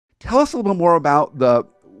tell us a little bit more about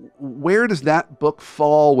where does that book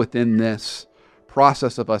fall within this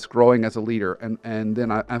process of us growing as a leader? And then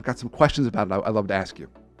I've got some questions about it I'd love to ask you.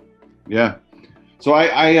 Yeah. So I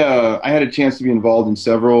had a chance to be involved in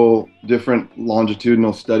several different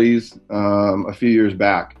longitudinal studies a few years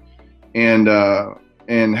back, and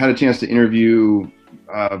had a chance to interview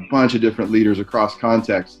a bunch of different leaders across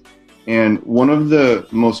contexts. And one of the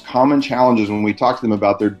most common challenges when we talk to them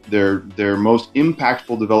about their most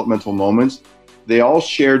impactful developmental moments, they all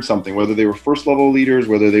shared something, whether they were first level leaders,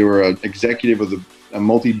 whether they were an executive with a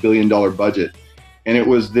multi-billion-dollar budget. And it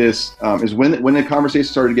was this, is when the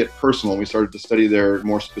conversation started to get personal, and we started to study their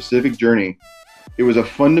more specific journey, it was a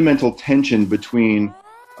fundamental tension between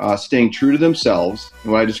staying true to themselves,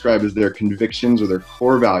 and what I describe as their convictions or their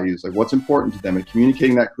core values, like what's important to them, and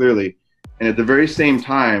communicating that clearly, and at the very same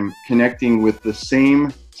time, connecting with the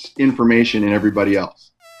same information in everybody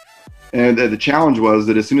else. And the challenge was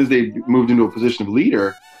that as soon as they moved into a position of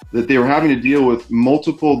leader, that they were having to deal with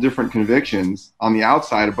multiple different convictions on the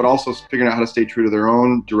outside, but also figuring out how to stay true to their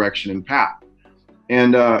own direction and path.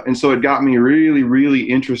 And so it got me really, really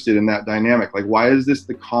interested in that dynamic. Like, why is this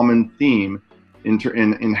the common theme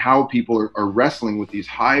in how people are wrestling with these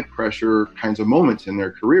high pressure kinds of moments in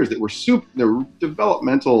their careers that were they're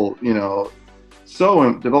developmental,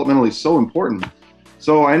 developmentally so important.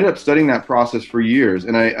 So I ended up studying that process for years,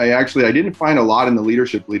 and I didn't find a lot in the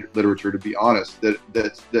leadership literature, to be honest,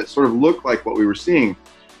 that sort of looked like what we were seeing.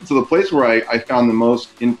 So the place where I found the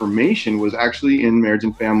most information was actually in marriage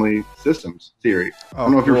and family systems theory. I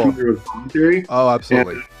don't know if you're familiar with family theory. Oh,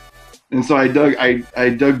 absolutely. And so I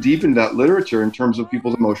dug deep into that literature in terms of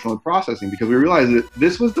people's emotional processing, because we realized that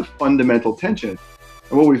this was the fundamental tension.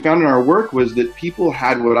 And what we found in our work was that people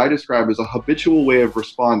had what I describe as a habitual way of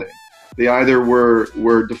responding. They either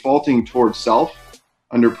were defaulting towards self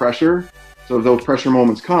under pressure, so if those pressure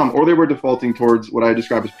moments come, or they were defaulting towards what I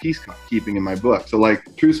describe as peacekeeping in my book. So like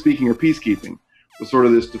truth speaking or peacekeeping was sort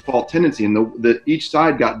of this default tendency, and that each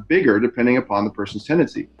side got bigger depending upon the person's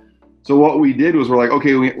tendency. So what we did was we're like,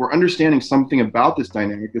 okay, we're understanding something about this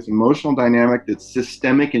dynamic, this emotional dynamic that's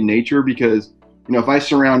systemic in nature, because if I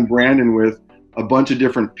surround Brandon with a bunch of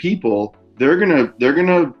different people, they're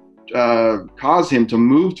gonna cause him to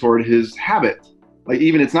move toward his habit. Like,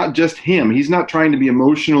 even it's not just him. He's not trying to be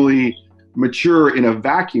emotionally mature in a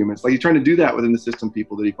vacuum. It's like he's trying to do that within the system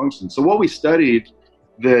people that he functions. So what we studied,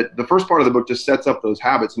 that the first part of the book just sets up those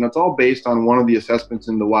habits, and it's all based on one of the assessments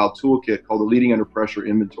in the Wild Toolkit called the Leading Under Pressure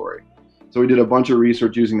Inventory. So we did a bunch of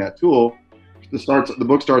research using that tool. The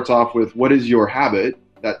book starts off with, what is your habit,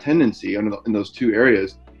 that tendency in those two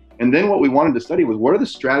areas. And then what we wanted to study was, what are the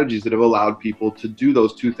strategies that have allowed people to do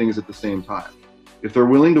those two things at the same time? If they're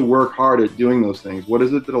willing to work hard at doing those things, what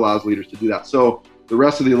is it that allows leaders to do that? So the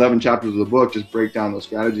rest of the 11 chapters of the book just break down those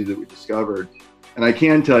strategies that we discovered. And I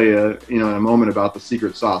can tell you, in a moment about the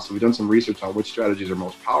secret sauce. So we've done some research on which strategies are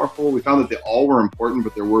most powerful. We found that they all were important,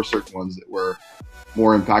 but there were certain ones that were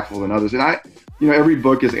more impactful than others. And every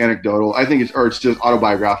book is anecdotal. I think it's just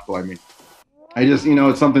autobiographical.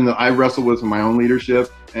 It's something that I wrestle with in my own leadership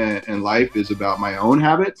and life, is about my own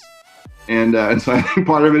habits. And so I think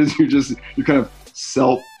part of it is you're kind of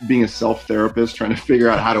being a self-therapist, trying to figure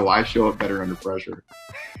out, how do I show up better under pressure?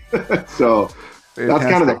 So that's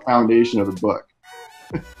kind of the foundation of the book.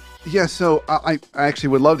 Yeah, so I actually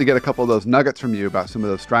would love to get a couple of those nuggets from you about some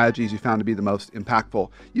of those strategies you found to be the most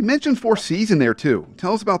impactful. You mentioned 4 C's in there too.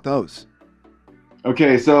 Tell us about those.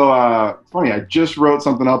 Okay, so funny, I just wrote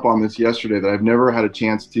something up on this yesterday that I've never had a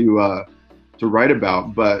chance to write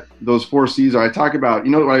about. But those 4 C's I talk about,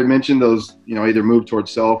 what I mentioned, those, either move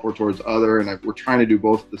towards self or towards other, and we're trying to do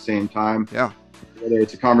both at the same time. Yeah. Whether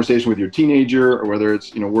it's a conversation with your teenager or whether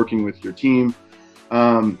it's, working with your team.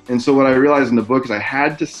 And so what I realized in the book is I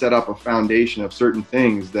had to set up a foundation of certain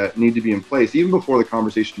things that need to be in place even before the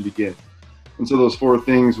conversation begins. And so those 4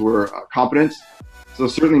 things were competence. So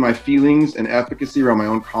certainly my feelings and efficacy around my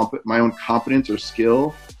own competence or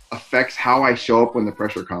skill affects how I show up when the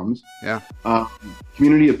pressure comes. Yeah.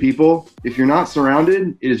 Community of people. If you're not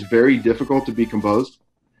surrounded, it is very difficult to be composed.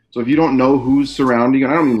 So if you don't know who's surrounding you,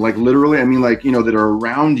 and I don't mean like literally, I mean like, that are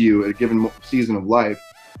around you at a given season of life.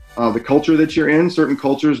 The culture that you're in, certain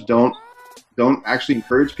cultures don't actually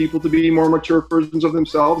encourage people to be more mature versions of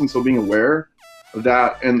themselves. And so being aware of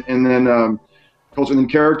that, and then culture, and then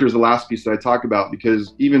character is the last piece that I talk about,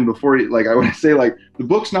 because even before I want to say, the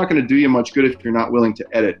book's not going to do you much good if you're not willing to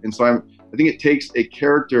edit. And so I think it takes a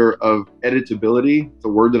character of editability. It's a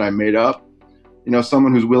word that I made up.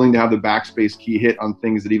 Someone who's willing to have the backspace key hit on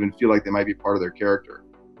things that even feel like they might be part of their character.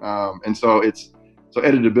 And so So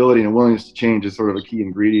editability and a willingness to change is sort of a key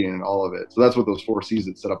ingredient in all of it. So that's what those 4 C's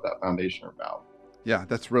that set up that foundation are about. Yeah,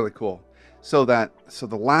 that's really cool. So the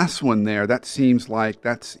last one there, that seems like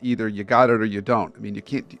that's either you got it or you don't. I mean, you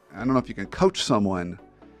can't. I don't know if you can coach someone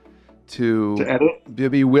to edit,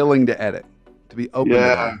 be willing to edit, to be open to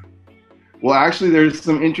that. Well, actually, there's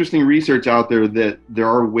some interesting research out there that there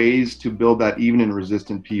are ways to build that even in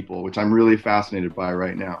resistant people, which I'm really fascinated by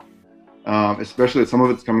right now. Especially some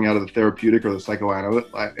of it's coming out of the therapeutic or the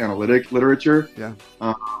psychoanalytic literature. Yeah.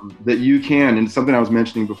 That you can, and something I was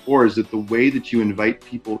mentioning before is that the way that you invite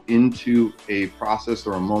people into a process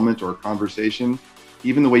or a moment or a conversation,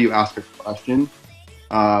 even the way you ask a question,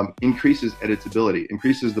 increases editability,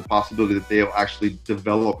 increases the possibility that they'll actually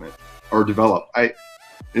develop.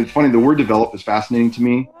 It's funny, the word develop is fascinating to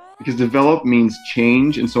me because develop means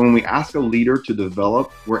change. And so when we ask a leader to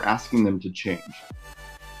develop, we're asking them to change.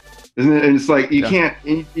 Isn't it? And it's like, you can't,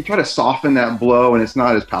 you try to soften that blow and it's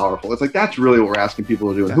not as powerful. It's like, that's really what we're asking people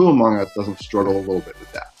to do. And who among us doesn't struggle a little bit with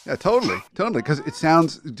that? Yeah, totally. Because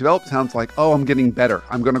develop sounds like, oh, I'm getting better.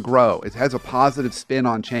 I'm going to grow. It has a positive spin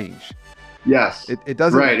on change. Yes. It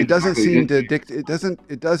doesn't, right, it doesn't exactly. seem to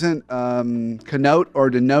it doesn't connote or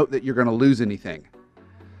denote that you're going to lose anything.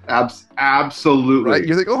 Absolutely. Right?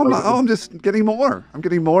 You think, I'm just getting more. I'm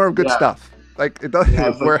getting more of good stuff. Like it doesn't.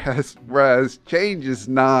 Yeah, whereas change is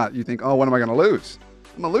not. You think, oh, what am I going to lose?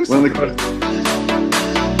 I'm going to lose something.